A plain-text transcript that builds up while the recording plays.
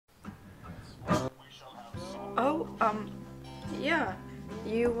Um, yeah.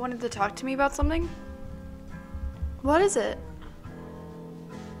 You wanted to talk to me about something? What is it?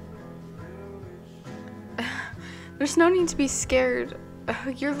 There's no need to be scared.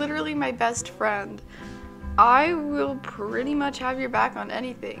 You're literally my best friend. I will pretty much have your back on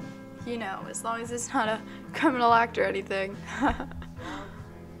anything. You know, as long as it's not a criminal act or anything.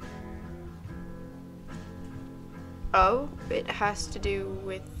 Oh, it has to do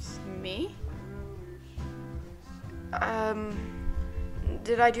with me?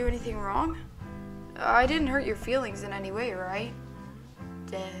 Did I do anything wrong? I didn't hurt your feelings in any way, right?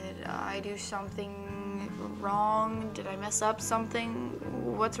 Did I do something wrong? Did I mess up something?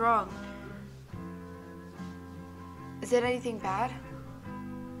 What's wrong? Is it anything bad?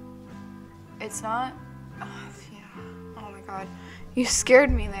 It's not? Yeah. Oh my god. You scared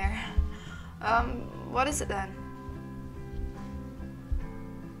me there. What is it then?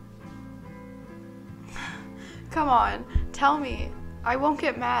 Come on, tell me. I won't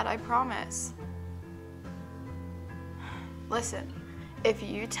get mad, I promise. Listen, if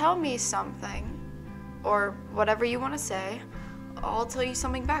you tell me something, or whatever you want to say, I'll tell you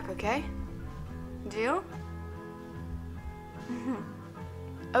something back, okay? Deal?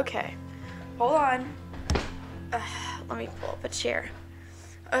 Okay, hold on. Let me pull up a chair.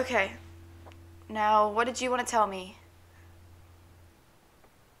 Okay, now what did you want to tell me?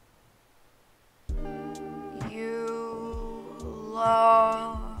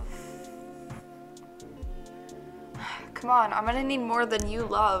 Love. Come on, I'm gonna need more than you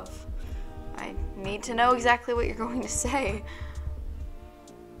love. I need to know exactly what you're going to say.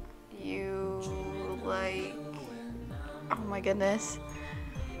 You like... Oh my goodness.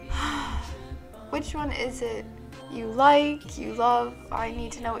 Which one is it? You like, you love, I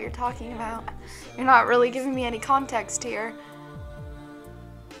need to know what you're talking about. You're not really giving me any context here.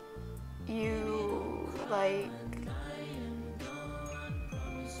 You like...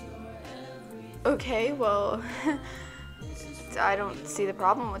 Okay, well, I don't see the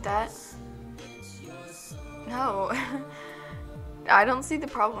problem with that. No, I don't see the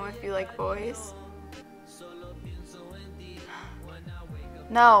problem if you like boys.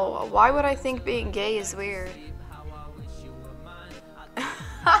 No, why would I think being gay is weird?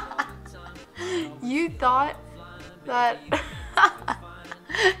 You thought that...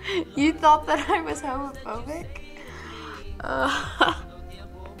 You thought that I was homophobic?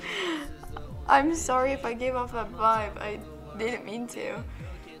 I'm sorry if I gave off that vibe. I didn't mean to.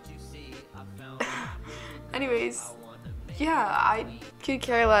 Anyways, yeah, I could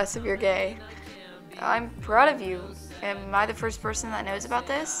care less if you're gay. I'm proud of you. Am I the first person that knows about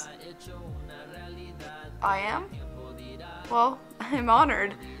this? I am? Well, I'm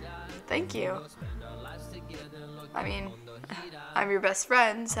honored. Thank you. I mean, I'm your best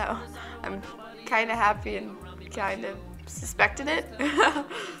friend, so I'm kind of happy and kind of suspected it.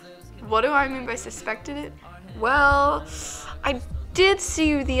 What do I mean by suspected it? Well, I did see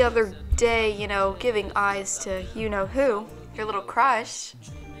you the other day, you know, giving eyes to you-know-who, your little crush.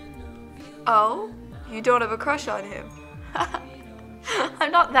 Oh? You don't have a crush on him?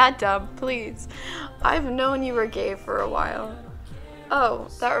 I'm not that dumb, please. I've known you were gay for a while. Oh,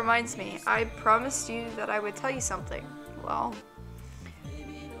 that reminds me. I promised you that I would tell you something. Well,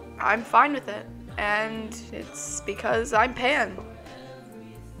 I'm fine with it. And it's because I'm pan.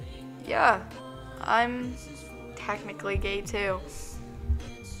 Yeah, I'm technically gay too.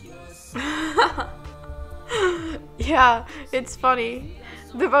 Yeah, it's funny.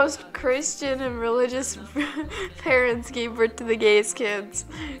 The most Christian and religious parents gave birth to the gayest kids.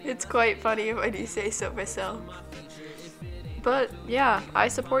 It's quite funny if I do say so myself. But yeah, I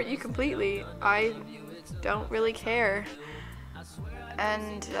support you completely. I don't really care.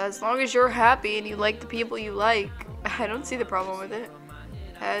 And as long as you're happy and you like the people you like, I don't see the problem with it.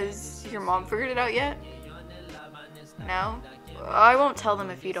 Has your mom figured it out yet? No? I won't tell them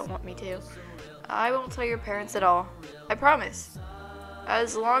if you don't want me to. I won't tell your parents at all. I promise.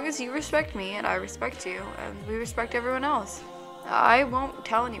 As long as you respect me and I respect you and we respect everyone else, I won't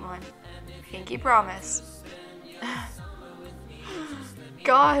tell anyone. Pinky promise.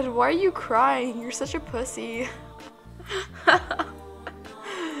 God, why are you crying? You're such a pussy.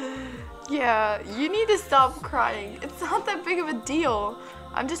 Yeah, you need to stop crying. It's not that big of a deal.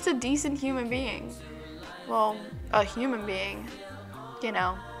 I'm just a decent human being. Well, a human being, you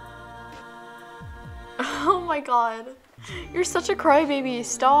know. Oh my god. You're such a crybaby.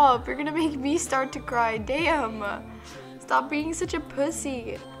 Stop. You're gonna make me start to cry. Damn. Stop being such a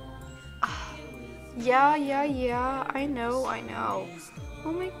pussy. Yeah. I know.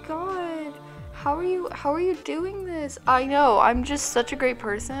 Oh my god. How are you doing this? I know. I'm just such a great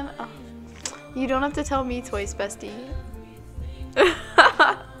person. You don't have to tell me twice, bestie.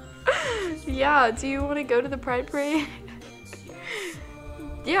 Yeah, do you want to go to the Pride Parade?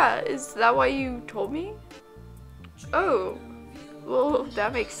 Yeah, is that why you told me? Oh, well,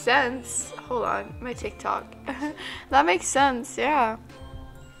 that makes sense. Hold on, my TikTok. That makes sense, yeah.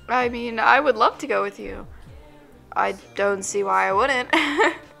 I mean, I would love to go with you. I don't see why I wouldn't.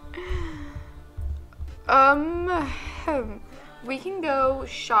 We can go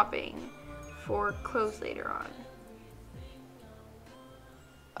shopping for clothes later on.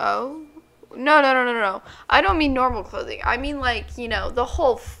 Oh? No. I don't mean normal clothing. I mean like, you know, the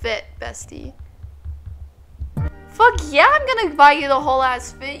whole fit, bestie. Fuck yeah, I'm gonna buy you the whole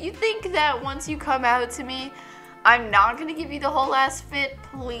ass fit. You think that once you come out to me, I'm not gonna give you the whole ass fit?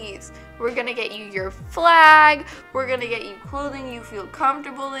 Please. We're gonna get you your flag. We're gonna get you clothing you feel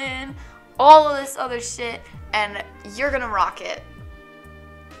comfortable in. All of this other shit. And you're gonna rock it.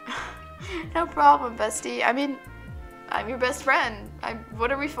 No problem, bestie. I mean, I'm your best friend.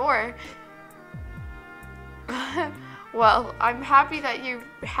 What are we for? Well, I'm happy that you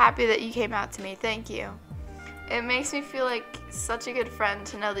came out to me. Thank you. It makes me feel like such a good friend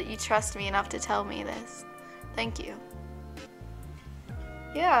to know that you trust me enough to tell me this. Thank you.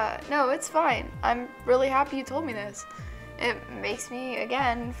 Yeah, no, it's fine. I'm really happy you told me this. It makes me,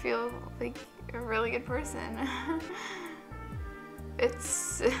 again, feel like a really good person.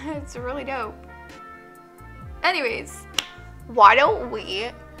 It's really dope. Anyways, why don't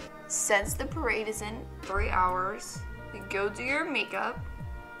we, since the parade is in 3 hours, go do your makeup,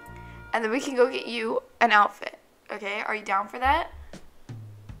 and then we can go get you an outfit. Okay, are you down for that?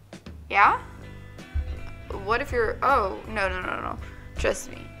 Yeah? What if you're, oh, no. Trust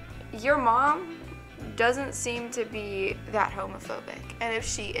me. Your mom doesn't seem to be that homophobic. And if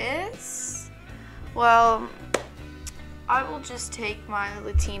she is, well, I will just take my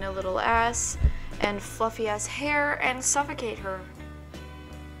Latina little ass and fluffy ass hair and suffocate her.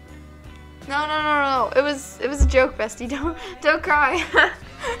 No. It was a joke, bestie. Don't cry.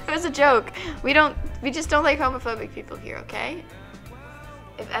 It was a joke. We just don't like homophobic people here, okay?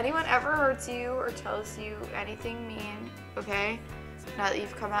 If anyone ever hurts you or tells you anything mean, okay? Now that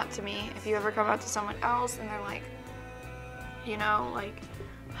you've come out to me, if you ever come out to someone else and they're like, you know, like,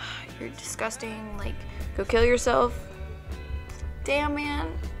 you're disgusting, like, go kill yourself. Damn,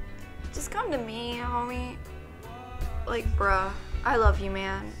 man. Just come to me, homie. Like, bruh, I love you,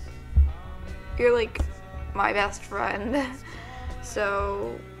 man. You're, like, my best friend.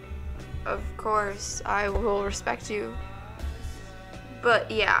 So, of course, I will respect you. But,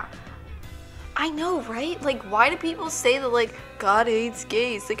 yeah. I know, right? Like, why do people say that, like, God hates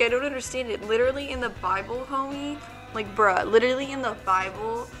gays? Like, I don't understand it. Literally in the Bible, homie, like, bruh, literally in the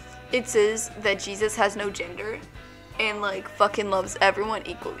Bible, it says that Jesus has no gender and, like, fucking loves everyone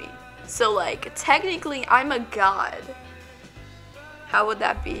equally. So, like, technically, I'm a god. How would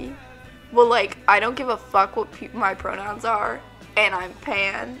that be? Well, like, I don't give a fuck what my pronouns are, and I'm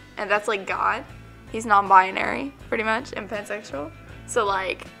pan, and that's, like, God. He's non-binary, pretty much, and pansexual. So,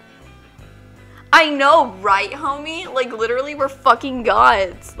 like, I know, right, homie? Like, literally, we're fucking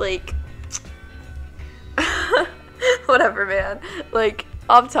gods. Like, whatever, man. Like,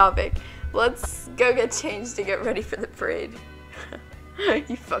 off topic. Let's go get changed to get ready for the parade.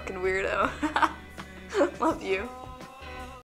 You fucking weirdo. Love you.